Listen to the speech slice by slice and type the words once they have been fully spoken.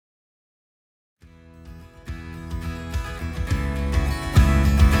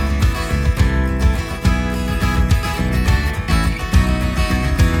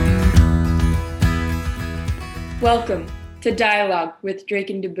Welcome to Dialogue with Drake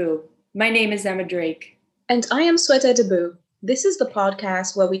and Debu. My name is Emma Drake. And I am Sweta Debu. This is the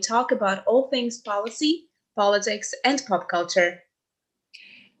podcast where we talk about all things policy, politics, and pop culture.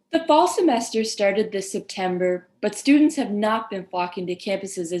 The fall semester started this September, but students have not been flocking to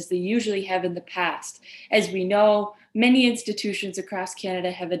campuses as they usually have in the past. As we know, many institutions across Canada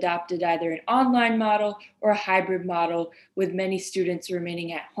have adopted either an online model or a hybrid model, with many students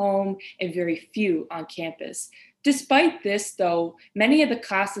remaining at home and very few on campus. Despite this, though, many of the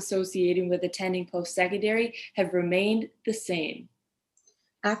costs associated with attending post-secondary have remained the same.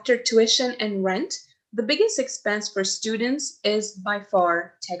 After tuition and rent, the biggest expense for students is by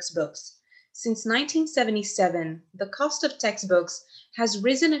far textbooks. Since 1977, the cost of textbooks has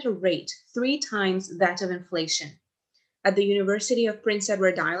risen at a rate 3 times that of inflation. At the University of Prince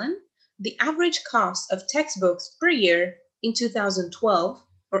Edward Island, the average cost of textbooks per year in 2012,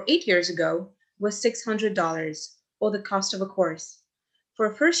 or 8 years ago, was $600, or the cost of a course. For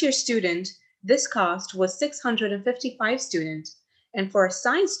a first-year student, this cost was $655 students, and for a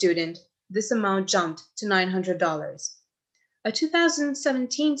science student, this amount jumped to $900. A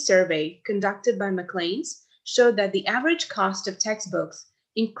 2017 survey conducted by Maclean's showed that the average cost of textbooks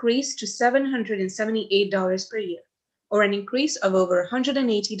increased to $778 per year, or an increase of over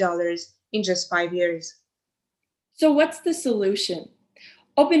 $180 in just 5 years. So, what's the solution?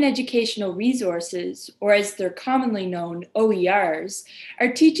 Open Educational Resources, or as they're commonly known, OERs,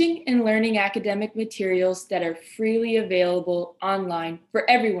 are teaching and learning academic materials that are freely available online for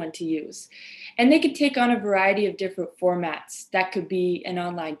everyone to use. And they can take on a variety of different formats. That could be an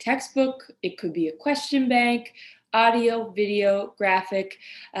online textbook, it could be a question bank, audio, video, graphic,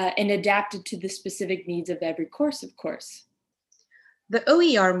 and adapted to the specific needs of every course, of course. The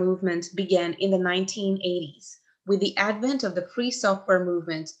OER movement began in the 1980s with the advent of the free software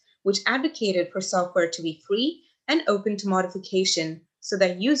movement, which advocated for software to be free and open to modification so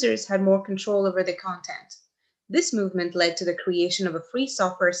that users had more control over the content. This movement led to the creation of a free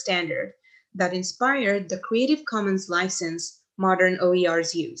software standard that inspired the Creative Commons license modern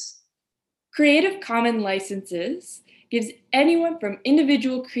OERs use. Creative Commons licenses gives anyone from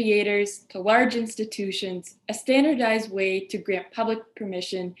individual creators to large institutions a standardized way to grant public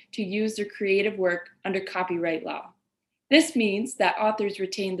permission to use their creative work under copyright law. This means that authors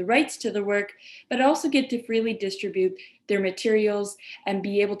retain the rights to the work, but also get to freely distribute their materials and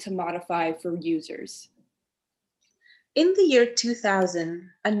be able to modify for users. In the year 2000,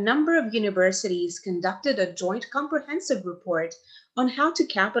 a number of universities conducted a joint comprehensive report on how to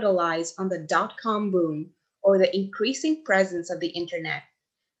capitalize on the dot-com boom, or the increasing presence of the internet.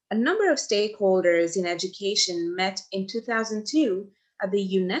 A number of stakeholders in education met in 2002 at the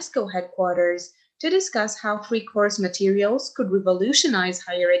UNESCO headquarters to discuss how free course materials could revolutionize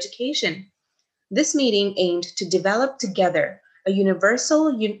higher education. This meeting aimed to develop together a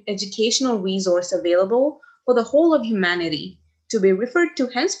universal educational resource available for the whole of humanity, to be referred to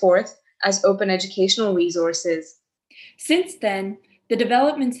henceforth as open educational resources. Since then, the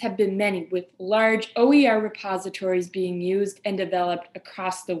developments have been many, with large OER repositories being used and developed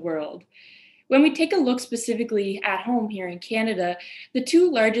across the world. When we take a look specifically at home here in Canada, the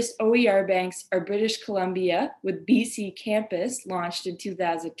two largest OER banks are British Columbia, with BC Campus, launched in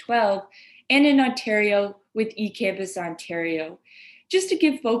 2012, and in Ontario with eCampus Ontario. Just to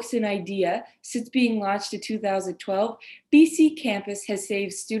give folks an idea, since being launched in 2012, BC Campus has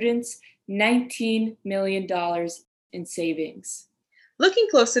saved students $19 million in savings. Looking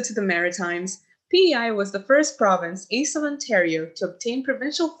closer to the Maritimes, PEI was the first province east of Ontario to obtain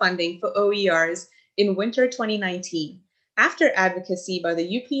provincial funding for OERs in winter 2019, after advocacy by the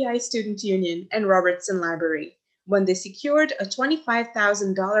UPI Student Union and Robertson Library, when they secured a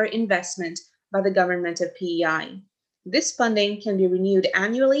 $25,000 investment by the government of PEI. This funding can be renewed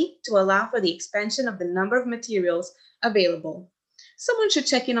annually to allow for the expansion of the number of materials available. Someone should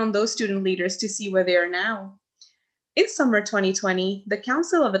check in on those student leaders to see where they are now. In summer 2020, the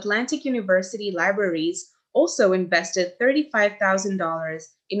Council of Atlantic University Libraries also invested $35,000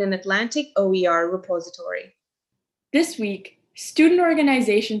 in an Atlantic OER repository. This week, student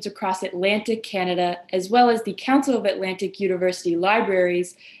organizations across Atlantic Canada, as well as the Council of Atlantic University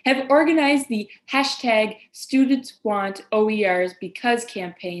Libraries, have organized the hashtag Students Want OERs Because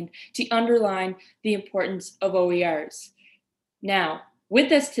campaign to underline the importance of OERs. Now,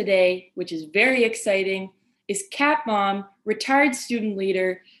 with us today, which is very exciting, is Cat Mom, retired student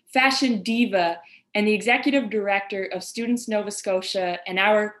leader, fashion diva, and the executive director of Students Nova Scotia, and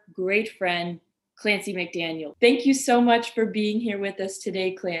our great friend, Clancy McDaniel. Thank you so much for being here with us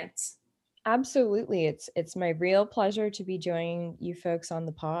today, Clance. Absolutely. It's my real pleasure to be joining you folks on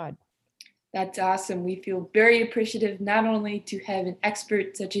the pod. That's awesome. We feel very appreciative not only to have an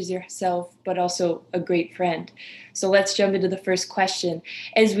expert such as yourself, but also a great friend. So let's jump into the first question.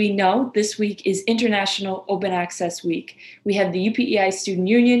 As we know, this week is International Open Access Week. We have the UPEI Student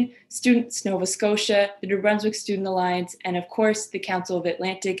Union, Students Nova Scotia, the New Brunswick Student Alliance, and of course, the Council of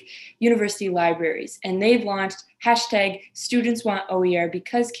Atlantic University Libraries. And they've launched hashtag Students Want OER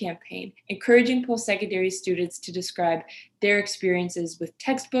Because campaign, encouraging post-secondary students to describe their experiences with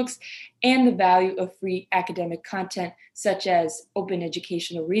textbooks and the value of free academic content, such as open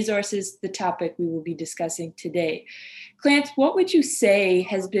educational resources, the topic we will be discussing today. Clance, what would you say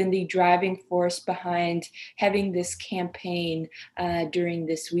has been the driving force behind having this campaign during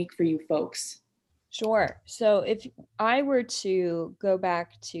this week for you folks? Sure. So if I were to go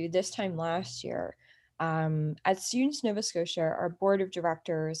back to this time last year, at Students Nova Scotia, our board of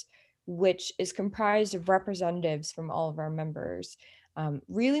directors, which is comprised of representatives from all of our members,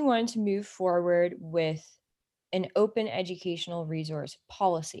 really wanted to move forward with an open educational resource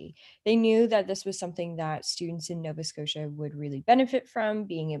policy. They knew that this was something that students in Nova Scotia would really benefit from,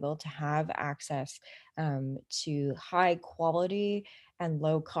 being able to have access to high quality and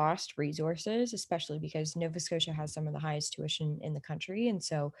low cost resources, especially because Nova Scotia has some of the highest tuition in the country. And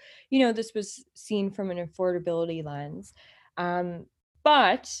so, this was seen from an affordability lens.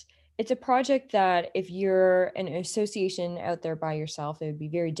 But it's a project that if you're an association out there by yourself, it would be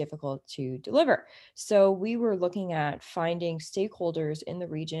very difficult to deliver. So we were looking at finding stakeholders in the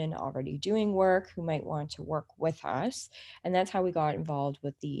region already doing work who might want to work with us. And that's how we got involved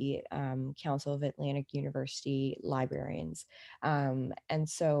with the Council of Atlantic University Librarians. And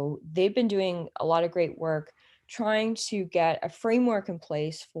so they've been doing a lot of great work trying to get a framework in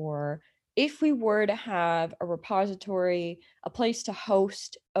place for if we were to have a repository, a place to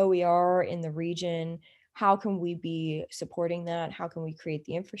host OER in the region, how can we be supporting that? How can we create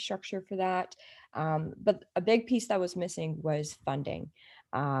the infrastructure for that? But a big piece that was missing was funding.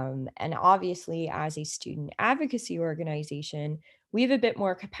 And obviously, as a student advocacy organization, we have a bit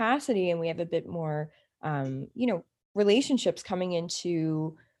more capacity and we have a bit more, relationships coming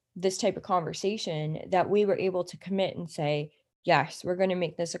into this type of conversation that we were able to commit and say, yes, we're going to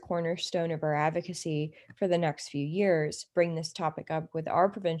make this a cornerstone of our advocacy for the next few years, bring this topic up with our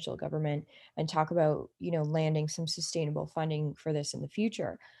provincial government and talk about, landing some sustainable funding for this in the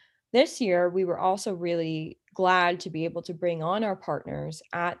future. This year, we were also really glad to be able to bring on our partners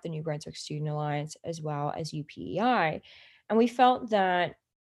at the New Brunswick Student Alliance as well as UPEI. And we felt that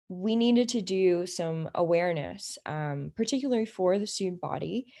we needed to do some awareness, particularly for the student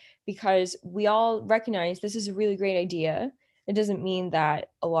body, because we all recognize this is a really great idea. It doesn't mean that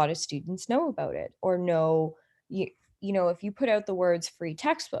a lot of students know about it or know, if you put out the words free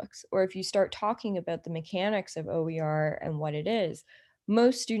textbooks, or if you start talking about the mechanics of OER and what it is,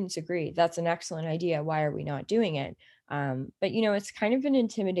 most students agree that's an excellent idea. Why are we not doing it? But it's kind of an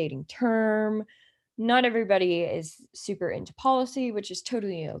intimidating term. Not everybody is super into policy, which is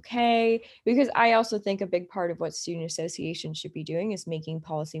totally okay, because I also think a big part of what student associations should be doing is making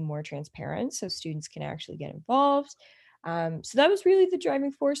policy more transparent so students can actually get involved. So that was really the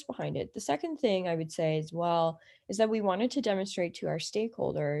driving force behind it. The second thing I would say as well is that we wanted to demonstrate to our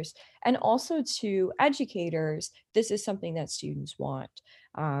stakeholders and also to educators this is something that students want,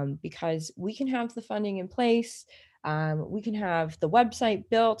 because we can have the funding in place. We can have the website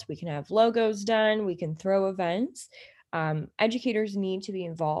built, we can have logos done, we can throw events. Educators need to be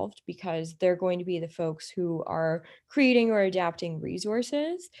involved because they're going to be the folks who are creating or adapting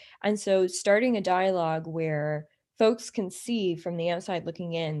resources. And so starting a dialogue where folks can see from the outside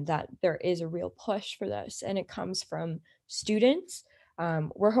looking in that there is a real push for this and it comes from students,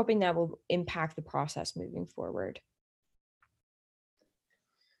 we're hoping that will impact the process moving forward.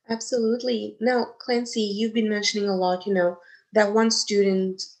 Absolutely. Now, Clancy, you've been mentioning a lot, that once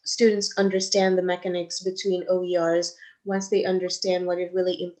students understand the mechanics between OERs, once they understand what it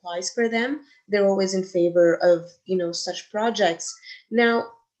really implies for them, they're always in favor of, such projects. Now,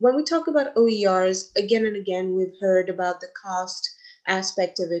 when we talk about OERs, again and again, we've heard about the cost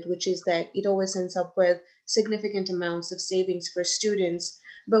aspect of it, which is that it always ends up with significant amounts of savings for students.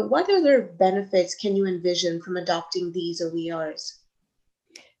 But what other benefits can you envision from adopting these OERs?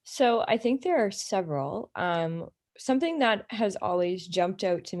 So I think there are several. Something that has always jumped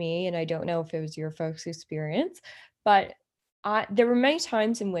out to me, and I don't know if it was your folks' experience, but there were many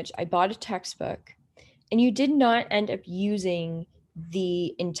times in which I bought a textbook and you did not end up using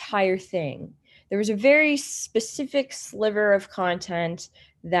the entire thing. There was a very specific sliver of content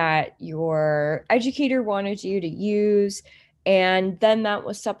that your educator wanted you to use, and then that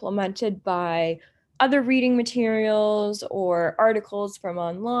was supplemented by other reading materials or articles from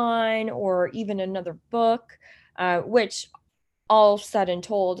online or even another book, which all said and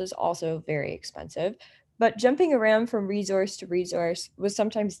told is also very expensive. But jumping around from resource to resource was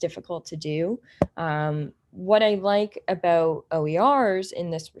sometimes difficult to do. What I like about OERs in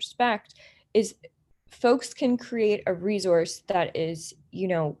this respect is folks can create a resource that is,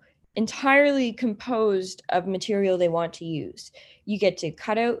 entirely composed of material they want to use. You get to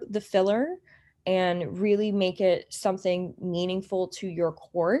cut out the filler and really make it something meaningful to your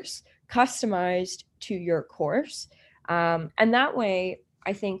course, customized to your course. And that way,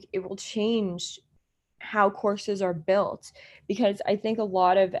 I think it will change how courses are built, because I think a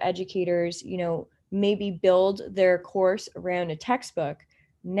lot of educators, maybe build their course around a textbook.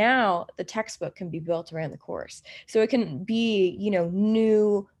 Now the textbook can be built around the course. So it can be,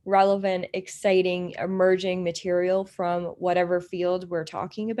 new, relevant, exciting, emerging material from whatever field we're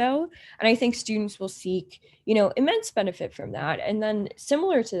talking about. And I think students will seek, immense benefit from that. And then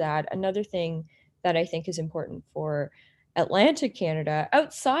similar to that, another thing that I think is important for Atlantic Canada,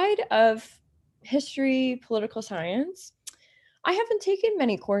 outside of history, political science, I haven't taken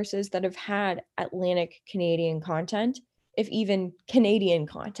many courses that have had Atlantic Canadian content, if even Canadian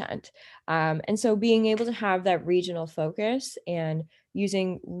content. And so being able to have that regional focus and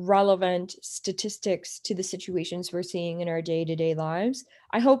using relevant statistics to the situations we're seeing in our day-to-day lives,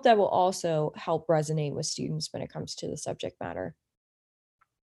 I hope that will also help resonate with students when it comes to the subject matter.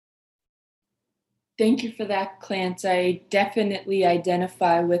 Thank you for that, Clance. I definitely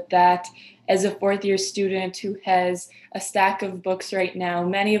identify with that as a fourth year student who has a stack of books right now,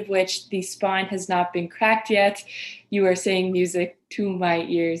 many of which the spine has not been cracked yet. You are saying music to my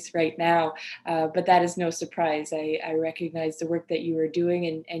ears right now, but that is no surprise. I recognize the work that you are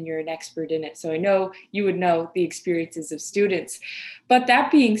doing, and you're an expert in it. So I know you would know the experiences of students. But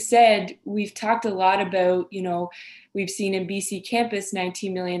that being said, we've talked a lot about, we've seen in BC campus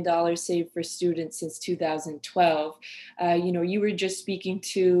 $19 million saved for students since 2012. You were just speaking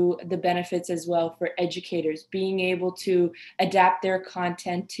to the benefits as well for educators, being able to adapt their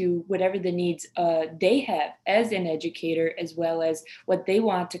content to whatever the needs they have as an educator, as well as what they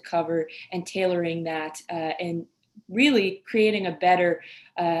want to cover, and tailoring that and really creating a better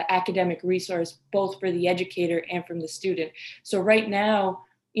academic resource, both for the educator and from the student. So right now,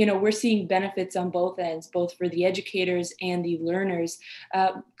 we're seeing benefits on both ends, both for the educators and the learners.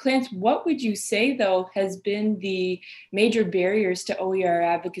 Clance, what would you say, though, has been the major barriers to OER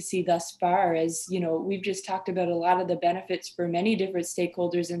advocacy thus far? As we've just talked about a lot of the benefits for many different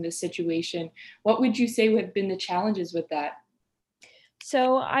stakeholders in this situation. What would you say have been the challenges with that?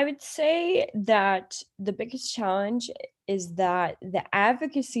 So I would say that the biggest challenge is that the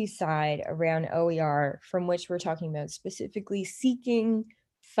advocacy side around OER, from which we're talking about specifically seeking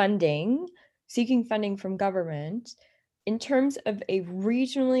funding from government, in terms of a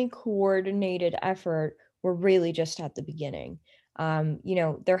regionally coordinated effort, we're really just at the beginning.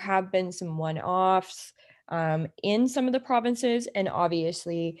 There have been some one-offs in some of the provinces, and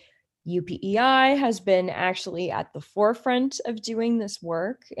obviously UPEI has been actually at the forefront of doing this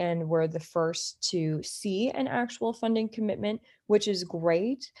work, and we're the first to see an actual funding commitment, which is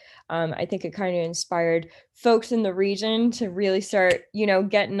great. I think it kind of inspired folks in the region to really start,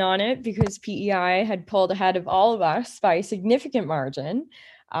 getting on it, because PEI had pulled ahead of all of us by a significant margin.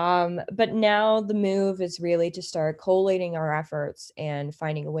 But now the move is really to start collating our efforts and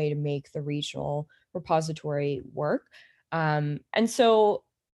finding a way to make the regional repository work. And so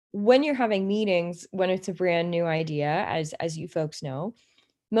when you're having meetings, when it's a brand new idea, as you folks know,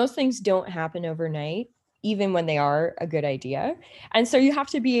 most things don't happen overnight, even when they are a good idea. And so you have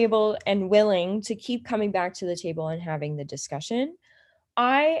to be able and willing to keep coming back to the table and having the discussion.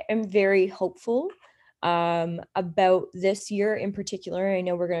 I am very hopeful about this year in particular. I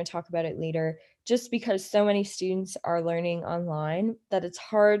know we're going to talk about it later, just because so many students are learning online that it's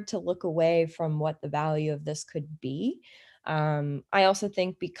hard to look away from what the value of this could be. I also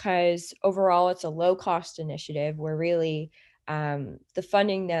think because overall it's a low cost initiative, where really the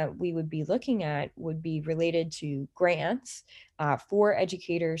funding that we would be looking at would be related to grants for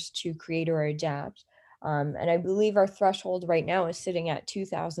educators to create or adapt. And I believe our threshold right now is sitting at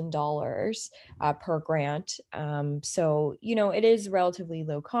 $2,000 per grant. So, it is relatively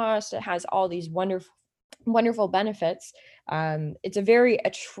low cost. It has all these wonderful benefits. It's a very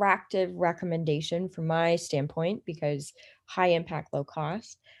attractive recommendation from my standpoint, because high impact, low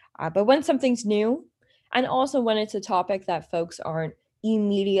cost. But when something's new, and also when it's a topic that folks aren't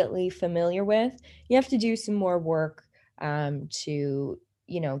immediately familiar with, you have to do some more work to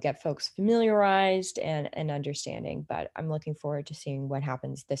get folks familiarized and understanding. But I'm looking forward to seeing what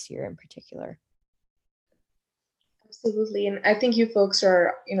happens this year in particular. Absolutely. And I think you folks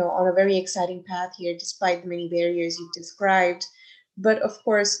are, on a very exciting path here, despite the many barriers you've described. But of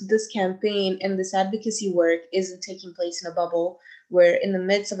course, this campaign and this advocacy work isn't taking place in a bubble. We're in the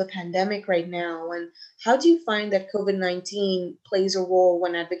midst of a pandemic right now. And how do you find that COVID-19 plays a role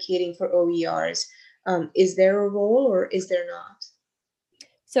when advocating for OERs? Is there a role or is there not?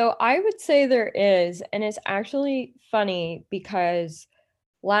 So I would say there is, and it's actually funny because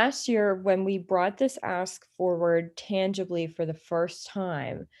last year when we brought this ask forward tangibly for the first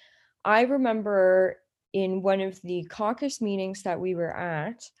time, I remember in one of the caucus meetings that we were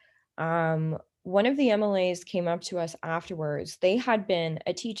at, one of the MLAs came up to us afterwards. They had been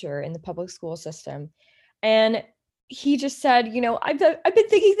a teacher in the public school system, and he just said, I've been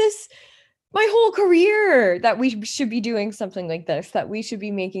thinking this my whole career that we should be doing something like this, that we should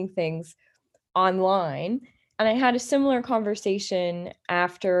be making things online. And I had a similar conversation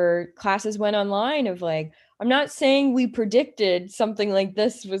after classes went online of like, I'm not saying we predicted something like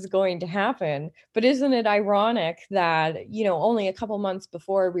this was going to happen, but isn't it ironic that, only a couple months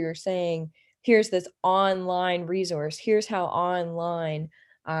before we were saying, here's this online resource, here's how online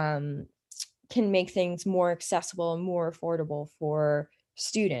um, can make things more accessible and more affordable for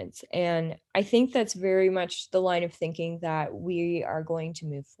students. And I think that's very much the line of thinking that we are going to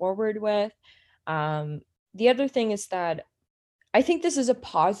move forward with. Um, the other thing is that I think this is a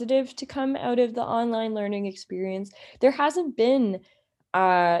positive to come out of the online learning experience. There hasn't been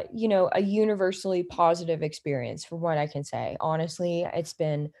a universally positive experience from what I can say. Honestly, it's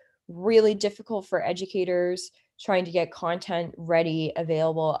been really difficult for educators trying to get content ready,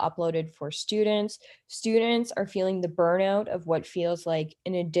 available, uploaded for students. Students are feeling the burnout of what feels like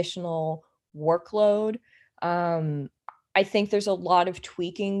an additional workload. Um, I think there's a lot of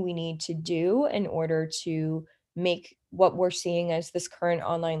tweaking we need to do in order to make what we're seeing as this current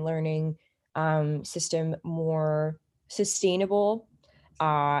online learning system more sustainable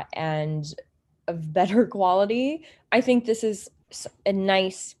and of better quality. I think this is a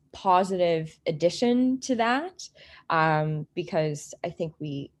nice positive addition to that, because I think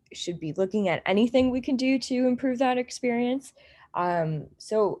we should be looking at anything we can do to improve that experience.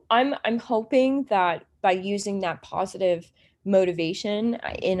 So I'm hoping that by using that positive motivation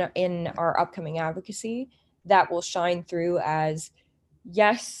in our upcoming advocacy, that will shine through as,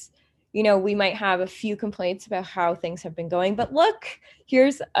 yes, we might have a few complaints about how things have been going, but look,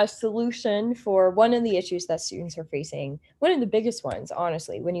 here's a solution for one of the issues that students are facing. One of the biggest ones,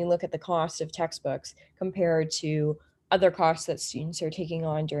 honestly, when you look at the cost of textbooks compared to other costs that students are taking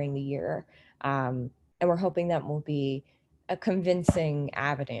on during the year. And we're hoping that will be a convincing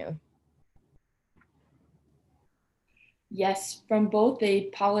avenue. Yes, from both a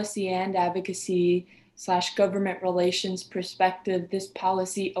policy and advocacy / government relations perspective, this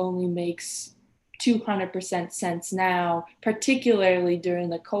policy only makes 200% sense now, particularly during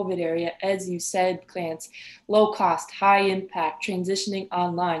the COVID area. As you said, Clance, low cost, high impact, transitioning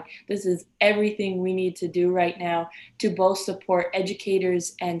online. This is everything we need to do right now to both support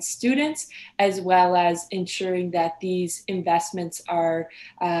educators and students, as well as ensuring that these investments are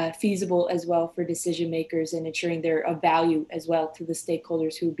feasible as well for decision makers and ensuring they're of value as well to the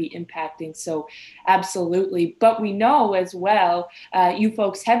stakeholders who would be impacting. So absolutely. But we know as well, you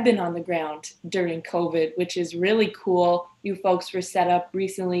folks have been on the ground during COVID, which is really cool. You folks were set up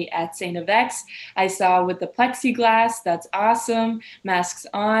recently at St. FX. I saw with the plexiglass. That's awesome. Masks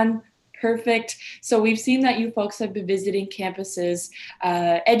on. Perfect. So we've seen that you folks have been visiting campuses,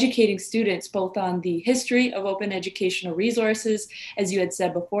 educating students both on the history of open educational resources. As you had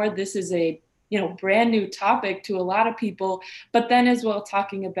said before, this is a brand new topic to a lot of people, but then as well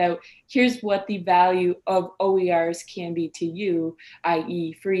talking about here's what the value of OERs can be to you,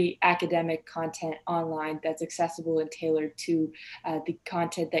 i.e. free academic content online that's accessible and tailored to the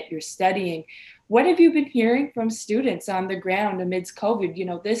content that you're studying. What have you been hearing from students on the ground amidst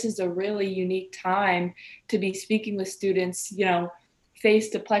COVID? This is a really unique time to be speaking with students, face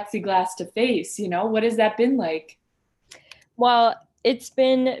to plexiglass to face. What has that been like? Well, it's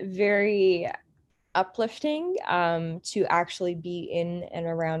been very uplifting to actually be in and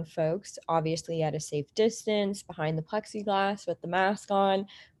around folks, obviously at a safe distance, behind the plexiglass with the mask on.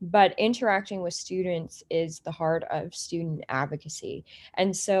 But interacting with students is the heart of student advocacy.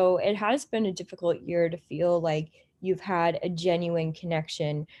 And so it has been a difficult year to feel like you've had a genuine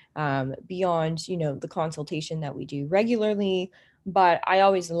connection beyond, the consultation that we do regularly. But I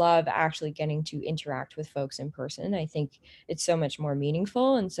always love actually getting to interact with folks in person. I think it's so much more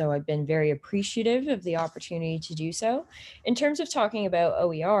meaningful. And so I've been very appreciative of the opportunity to do so. In terms of talking about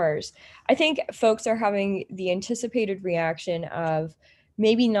OERs, I think folks are having the anticipated reaction of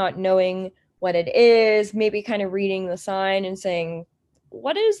maybe not knowing what it is, maybe kind of reading the sign and saying,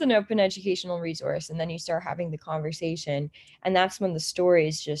 what is an open educational resource? And then you start having the conversation. And that's when the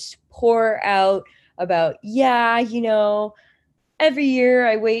stories just pour out about, yeah, every year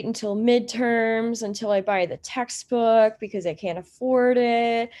I wait until midterms until I buy the textbook because I can't afford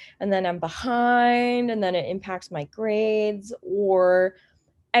it. And then I'm behind and then it impacts my grades. Or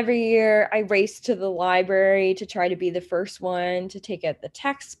every year I race to the library to try to be the first one to take out the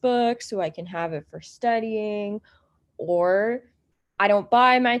textbook so I can have it for studying. Or I don't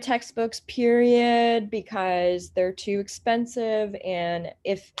buy my textbooks, period, because they're too expensive. And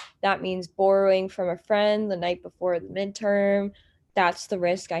if that means borrowing from a friend the night before the midterm, that's the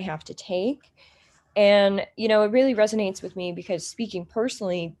risk I have to take. And, it really resonates with me because speaking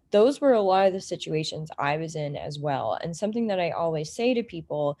personally, those were a lot of the situations I was in as well. And something that I always say to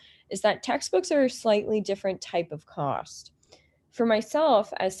people is that textbooks are a slightly different type of cost. For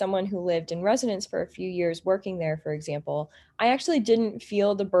myself, as someone who lived in residence for a few years working there, for example, I actually didn't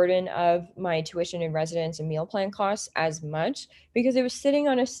feel the burden of my tuition and residence and meal plan costs as much because it was sitting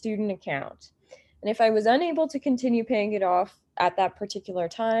on a student account. And if I was unable to continue paying it off at that particular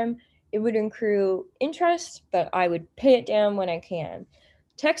time, it would accrue interest, but I would pay it down when I can.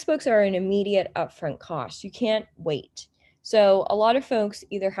 Textbooks are an immediate upfront cost. You can't wait. So a lot of folks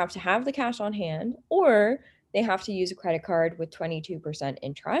either have to have the cash on hand or they have to use a credit card with 22%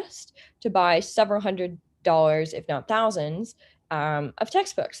 interest to buy several $100s, if not thousands, of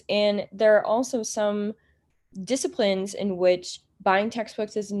textbooks. And there are also some disciplines in which buying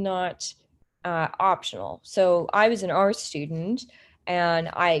textbooks is not optional. So I was an art student and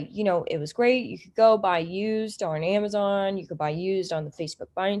it was great. You could go buy used on Amazon. You could buy used on the Facebook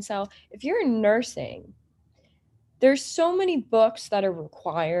buy and sell. If you're in nursing, there's so many books that are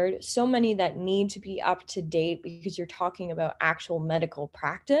required, so many that need to be up to date because you're talking about actual medical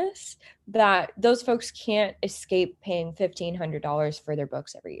practice that those folks can't escape paying $1,500 for their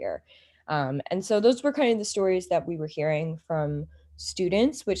books every year. And so those were kind of the stories that we were hearing from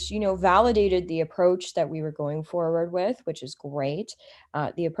students, which, validated the approach that we were going forward with, which is great.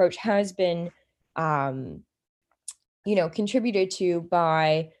 The approach has been, contributed to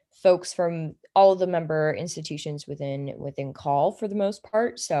by folks from all the member institutions within call for the most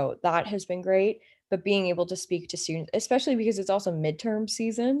part. So that has been great. But being able to speak to students, especially because it's also midterm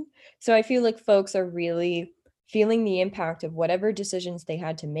season. So I feel like folks are really feeling the impact of whatever decisions they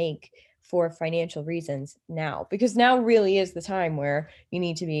had to make for financial reasons now, because now really is the time where you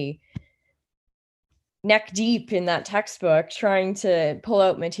need to be neck deep in that textbook trying to pull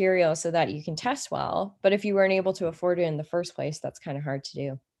out material so that you can test well. But if you weren't able to afford it in the first place, that's kind of hard to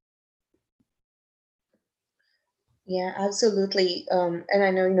do. Yeah, absolutely. And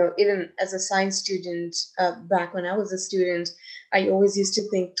I know, even as a science student, back when I was a student, I always used to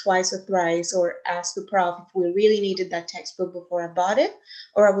think twice or thrice or ask the prof if we really needed that textbook before I bought it,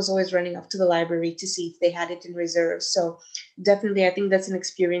 or I was always running up to the library to see if they had it in reserve. So definitely, I think that's an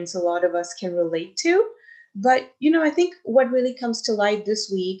experience a lot of us can relate to. But, I think what really comes to light this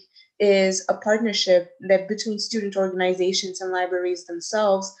week is a partnership that between student organizations and libraries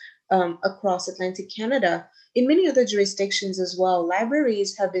themselves across Atlantic Canada. In many other jurisdictions as well,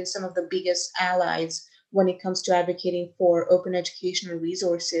 libraries have been some of the biggest allies when it comes to advocating for open educational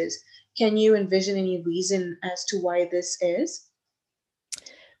resources. Can you envision any reason as to why this is?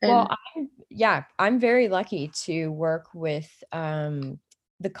 Well, I'm very lucky to work with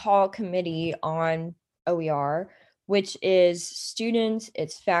the call committee on OER, which is students,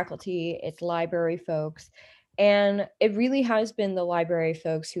 it's faculty, it's library folks. And it really has been the library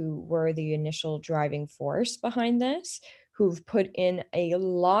folks who were the initial driving force behind this, who've put in a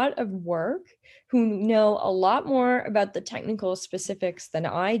lot of work, who know a lot more about the technical specifics than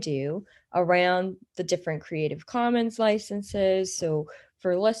I do around the different Creative Commons licenses. So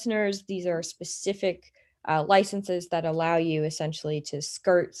for listeners, these are specific licenses that allow you essentially to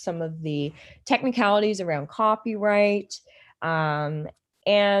skirt some of the technicalities around copyright.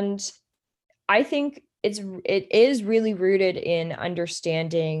 And I think it is really rooted in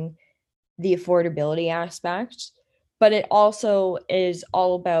understanding the affordability aspect, but it also is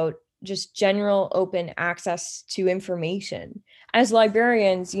all about just general open access to information. As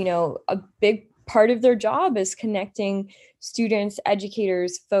librarians, a big part of their job is connecting students,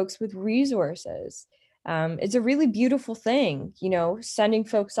 educators, folks with resources. It's a really beautiful thing, sending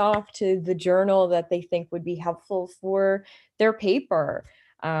folks off to the journal that they think would be helpful for their paper,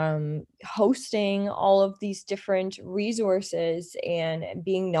 hosting all of these different resources and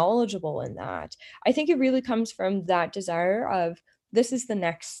being knowledgeable in that. I think it really comes from that desire of this is the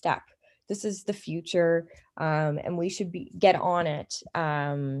next step. This is the future, and we should get on it.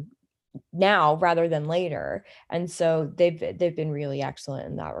 now rather than later. And so they've been really excellent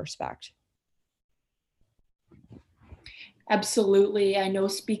in that respect. Absolutely. I know,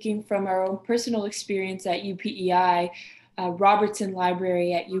 speaking from our own personal experience at UPEI, Robertson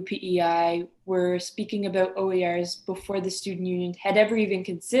Library at UPEI were speaking about OERs before the student union had ever even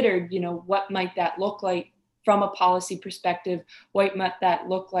considered, what might that look like from a policy perspective, what might that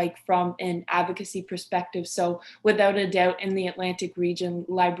look like from an advocacy perspective. So without a doubt, in the Atlantic region,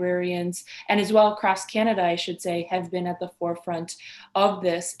 librarians, and as well across Canada, I should say, have been at the forefront of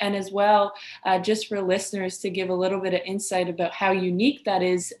this. And as well, just for listeners to give a little bit of insight about how unique that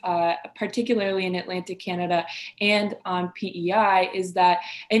is, particularly in Atlantic Canada and on PEI, is that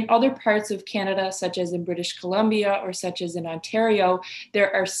in other parts of Canada, such as in British Columbia or such as in Ontario,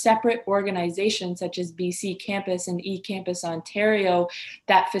 there are separate organizations such as BC Campus and eCampus Ontario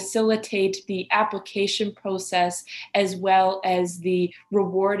that facilitate the application process as well as the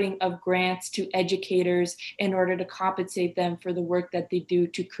rewarding of grants to educators in order to compensate them for the work that they do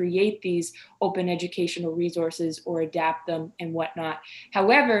to create these open educational resources or adapt them and whatnot.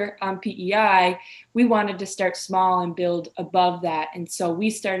 However, on PEI, we wanted to start small and build above that. And so we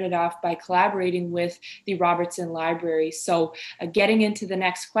started off by collaborating with the Robertson Library. So getting into the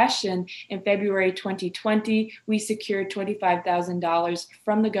next question, in February 2020, we secured $25,000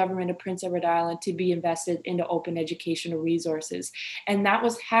 from the government of Prince Edward Island to be invested into open educational resources. And that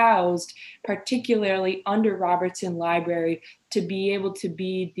was housed particularly under Robertson Library to be able to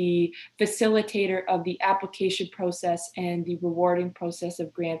be the facilitator of the application process and the rewarding process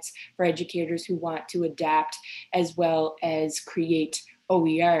of grants for educators who want to adapt as well as create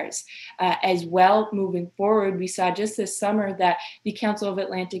OERs. As well, moving forward, we saw just this summer that the Council of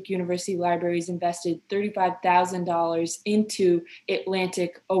Atlantic University Libraries invested $35,000 into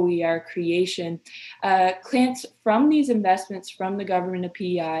Atlantic OER creation. Clarence, from these investments from the government of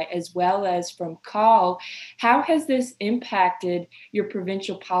PEI as well as from CAUL, how has this impacted your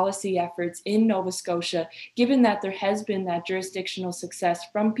provincial policy efforts in Nova Scotia, given that there has been that jurisdictional success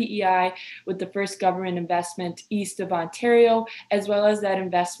from PEI with the first government investment east of Ontario, as well as that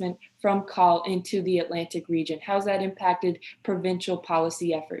investment from CAUL into the Atlantic region? How's that impacted provincial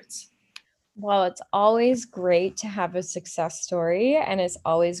policy efforts? Well, it's always great to have a success story, and it's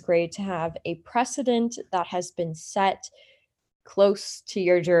always great to have a precedent that has been set close to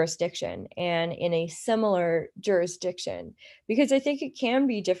your jurisdiction and in a similar jurisdiction, because I think it can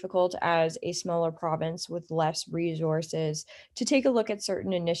be difficult as a smaller province with less resources to take a look at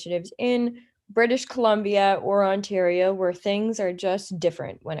certain initiatives in British Columbia or Ontario where things are just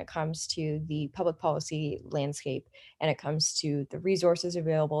different when it comes to the public policy landscape and it comes to the resources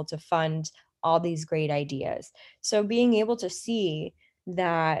available to fund all these great ideas. So being able to see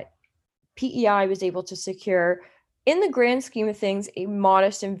that PEI was able to secure, in the grand scheme of things, a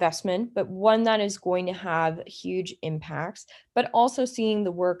modest investment, but one that is going to have huge impacts, but also seeing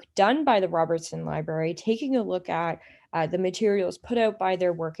the work done by the Robertson Library, taking a look at the materials put out by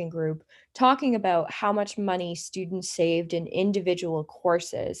their working group, talking about how much money students saved in individual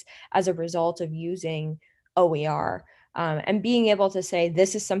courses as a result of using OER. And being able to say,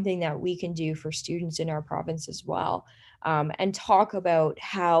 this is something that we can do for students in our province as well. And talk about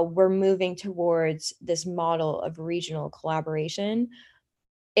how we're moving towards this model of regional collaboration.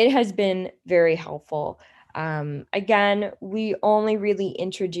 It has been very helpful. Again, we only really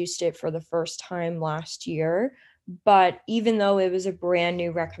introduced it for the first time last year, but even though it was a brand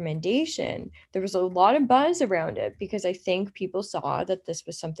new recommendation, there was a lot of buzz around it because I think people saw that this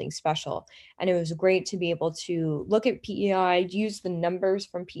was something special. And it was great to be able to look at PEI, use the numbers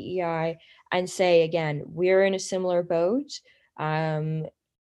from PEI, and say, again, we're in a similar boat.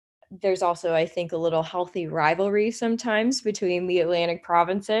 There's also, I think, a little healthy rivalry sometimes between the Atlantic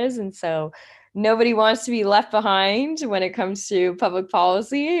provinces. And so nobody wants to be left behind when it comes to public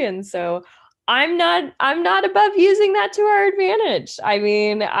policy. And so I'm not above using that to our advantage. I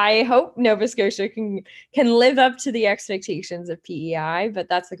mean, I hope Nova Scotia can live up to the expectations of PEI, but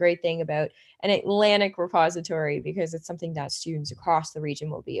that's the great thing about an Atlantic repository, because it's something that students across the region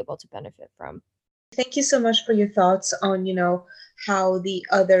will be able to benefit from. Thank you so much for your thoughts on, how the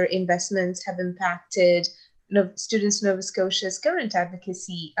other investments have impacted Students Nova Scotia's current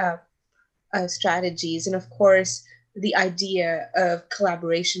advocacy strategies. And of course, the idea of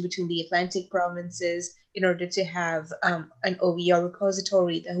collaboration between the Atlantic provinces in order to have an OER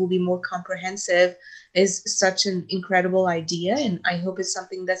repository that will be more comprehensive is such an incredible idea. And I hope it's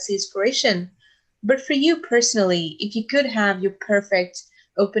something that sees fruition. But for you personally, if you could have your perfect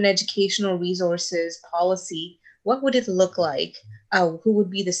open educational resources policy, what would it look like? Who would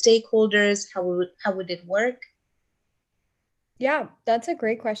be the stakeholders? How would it work? Yeah, that's a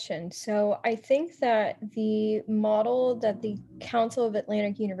great question. So I think that the model that the Council of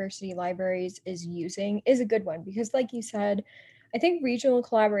Atlantic University Libraries is using is a good one because, like you said, I think regional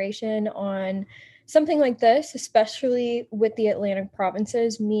collaboration on something like this, especially with the Atlantic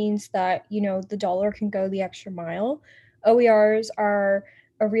provinces, means that, the dollar can go the extra mile. OERs are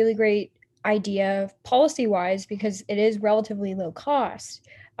a really great idea policy wise because it is relatively low cost.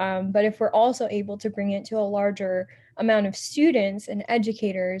 But if we're also able to bring it to a larger amount of students and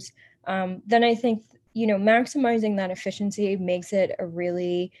educators, then I think maximizing that efficiency makes it a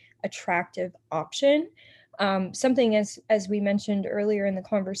really attractive option. Something as we mentioned earlier in the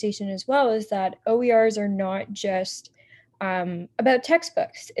conversation as well is that OERs are not just about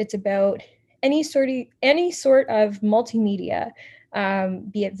textbooks. It's about any sort of multimedia,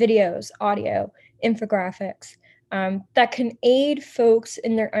 be it videos, audio, infographics, that can aid folks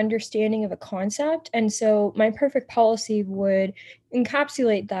in their understanding of a concept. And so my perfect policy would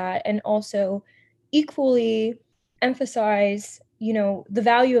encapsulate that and also equally emphasize, the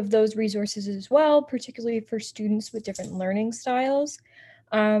value of those resources as well, particularly for students with different learning styles.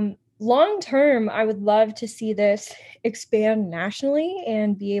 Long term, I would love to see this expand nationally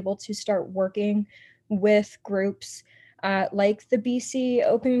and be able to start working with groups like the BC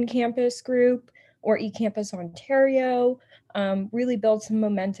Open Campus Group or eCampus Ontario, really build some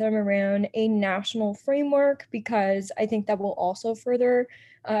momentum around a national framework because I think that will also further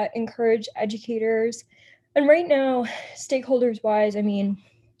encourage educators. And right now, stakeholders wise, I mean,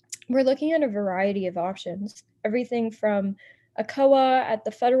 we're looking at a variety of options, everything from a COA at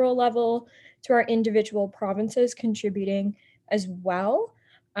the federal level to our individual provinces contributing as well.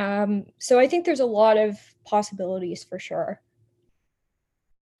 So I think there's a lot of possibilities for sure.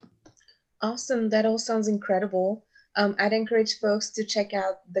 Awesome. That all sounds incredible. I'd encourage folks to check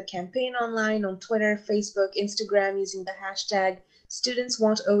out the campaign online on Twitter, Facebook, Instagram using the hashtag Students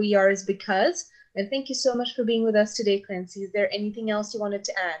Want OERs because. And thank you so much for being with us today, Clancy. Is there anything else you wanted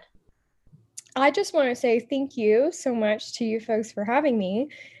to add? I just want to say thank you so much to you folks for having me.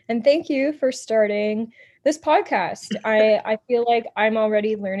 And thank you for starting this podcast. I feel like I'm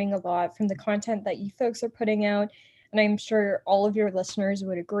already learning a lot from the content that you folks are putting out. And I'm sure all of your listeners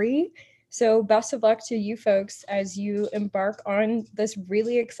would agree. So, best of luck to you folks as you embark on this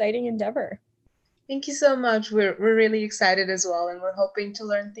really exciting endeavor. Thank you so much. We're really excited as well, and we're hoping to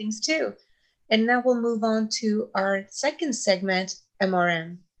learn things too. And now we'll move on to our second segment,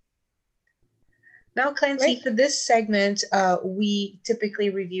 MRM. Now, Clancy, Right. for this segment, we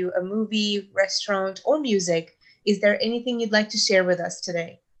typically review a movie, restaurant, or music. Is there anything you'd like to share with us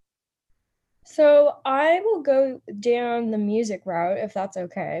today? So, I will go down the music route if that's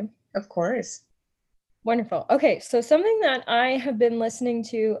okay. Of course. Wonderful. Okay, so something that I have been listening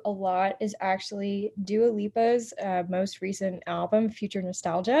to a lot is actually Dua Lipa's most recent album, Future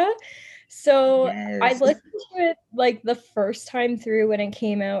Nostalgia. So I Yes. listened to it like the first time through when it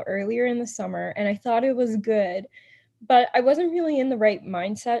came out earlier in the summer, and I thought it was good, but I wasn't really in the right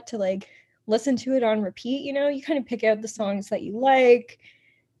mindset to like listen to it on repeat. You kind of pick out the songs that you like,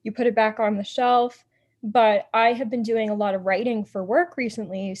 you put it back on the shelf. But I have been doing a lot of writing for work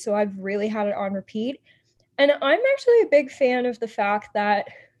recently, so I've really had it on repeat. And I'm actually a big fan of the fact that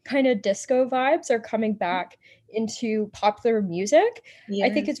kind of disco vibes are coming back into popular music. I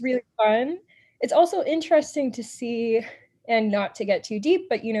think Yes. it's really fun. It's also interesting to see, and not to get too deep,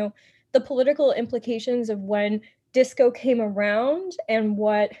 but the political implications of when disco came around and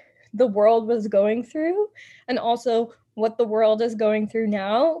what the world was going through, and also what the world is going through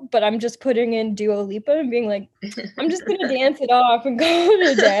now. But I'm just putting in Dua Lipa and being like, I'm just gonna dance it off and call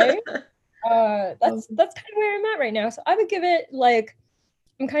it a day. That's kind of where I'm at right now. So I would give it like,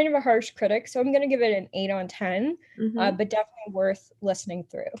 I'm kind of a harsh critic, so I'm gonna give it an 8 on 10, Mhm. but definitely worth listening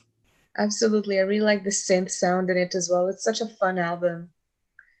through. Absolutely. I really like the synth sound in it as well. It's such a fun album.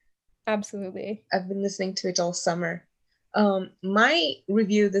 Absolutely. I've been listening to it all summer. My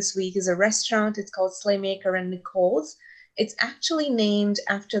review this week is a restaurant. It's called Slaymaker and Nicole's. It's actually named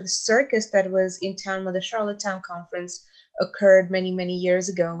after the circus that was in town when the Charlottetown Conference occurred many, many years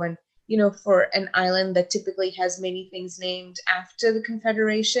ago. And, for an island that typically has many things named after the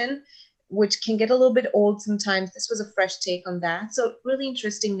Confederation, which can get a little bit old sometimes, this was a fresh take on that. So, really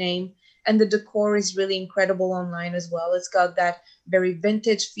interesting name. And the decor is really incredible online as well. It's got that very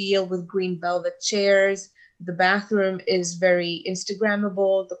vintage feel with green velvet chairs. The bathroom is very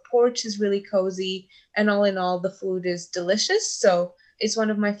Instagrammable. The porch is really cozy. And all in all, the food is delicious. So it's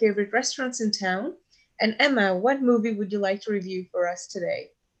one of my favorite restaurants in town. And Emma, what movie would you like to review for us today?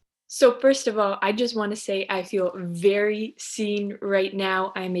 So first of all, I just want to say I feel very seen right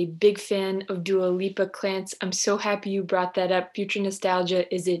now. I'm a big fan of Dua Lipa. Clance. I'm so happy you brought that up. Future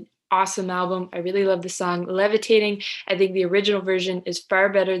Nostalgia is an awesome album. I really love the song Levitating. I think the original version is far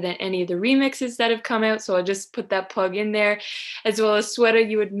better than any of the remixes that have come out. So I'll just put that plug in there. As well as Sweater,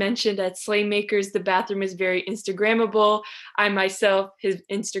 you had mentioned at Slaymakers, the bathroom is very Instagrammable. I myself have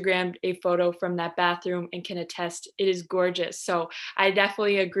Instagrammed a photo from that bathroom and can attest it is gorgeous. So I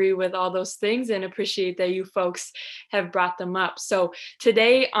definitely agree with all those things and appreciate that you folks have brought them up. So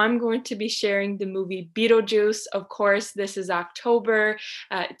today I'm going to be sharing the movie Beetlejuice. Of course, this is October.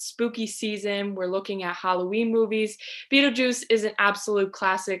 It's spooky season. We're looking at Halloween movies. Beetlejuice is an absolute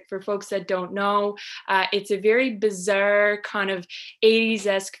classic for folks that don't know. It's a very bizarre kind of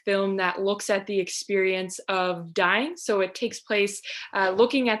 80s-esque film that looks at the experience of dying. So it takes place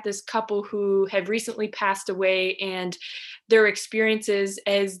looking at this couple who have recently passed away and their experiences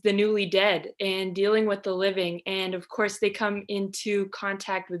as the newly dead and dealing with the living. And of course, they come into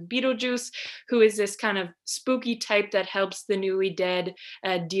contact with Beetlejuice, who is this kind of spooky type that helps the newly dead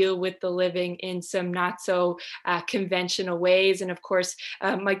deal with the living in some not so conventional ways. And of course,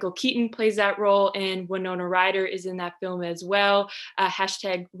 Michael Keaton plays that role, and Winona Ryder is in that film as well.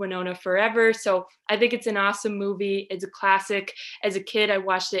 Hashtag Winona Forever. So I think it's an awesome movie. It's a classic. As a kid, I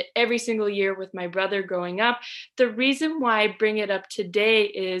watched it every single year with my brother growing up. The reason why I bring it up today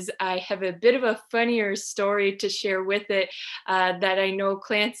is I have a bit of a funnier story to share with it that I know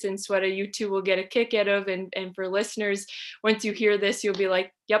Clance and Sweater, you two will get a kick out of. And for listeners, once you hear this, you'll be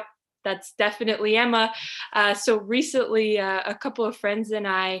like, yep, that's definitely Emma. So recently, a couple of friends and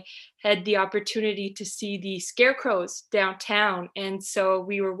I had the opportunity to see the scarecrows downtown. And so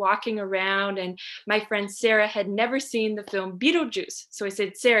we were walking around, and my friend Sarah had never seen the film Beetlejuice. So I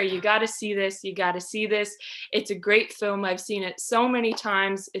said, Sarah, you got to see this. You got to see this. It's a great film. I've seen it so many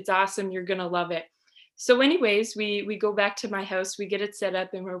times. It's awesome. You're going to love it. So anyways, we go back to my house, we get it set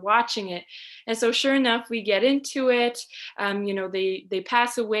up, and we're watching it. And so sure enough, we get into it. They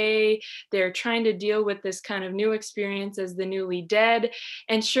pass away. They're trying to deal with this kind of new experience as the newly dead.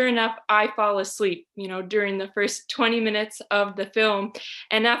 And sure enough, I fall asleep, during the first 20 minutes of the film.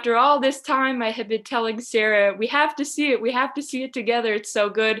 And after all this time, I had been telling Sarah, we have to see it. We have to see it together. It's so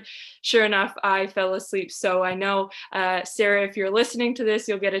good. Sure enough, I fell asleep. So I know, Sarah, if you're listening to this,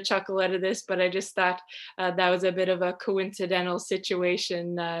 you'll get a chuckle out of this, but I just thought that was a bit of a coincidental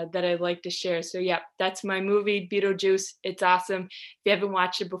situation that I'd like to share. So yeah, that's my movie, Beetlejuice. It's awesome. If you haven't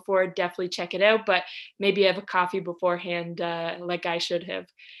watched it before, definitely check it out, but maybe have a coffee beforehand like I should have.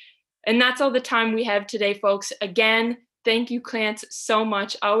 And that's all the time we have today, folks. Again, thank you, Clance, so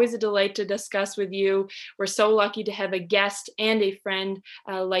much. Always a delight to discuss with you. We're so lucky to have a guest and a friend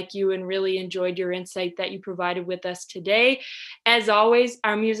like you, and really enjoyed your insight that you provided with us today. As always,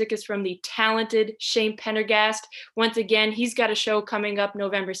 our music is from the talented Shane Pendergast. Once again, he's got a show coming up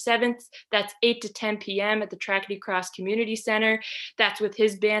November 7th. That's 8 to 10 p.m. at the Trackety Cross Community Center. That's with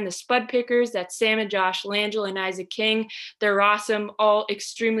his band, the Spud Pickers. That's Sam and Josh Langell and Isaac King. They're awesome, all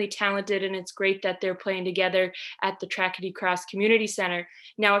extremely talented, and it's great that they're playing together at the Trackety Cross Community Center.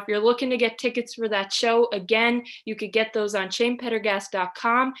 Now, if you're looking to get tickets for that show, again, you could get those on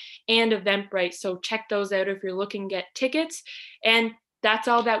ShanePendergast.com and Eventbrite. So check those out if you're looking to get tickets. And that's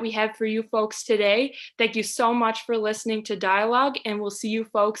all that we have for you folks today. Thank you so much for listening to Dialogue, and we'll see you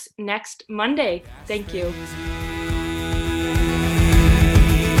folks next Monday. Thank you.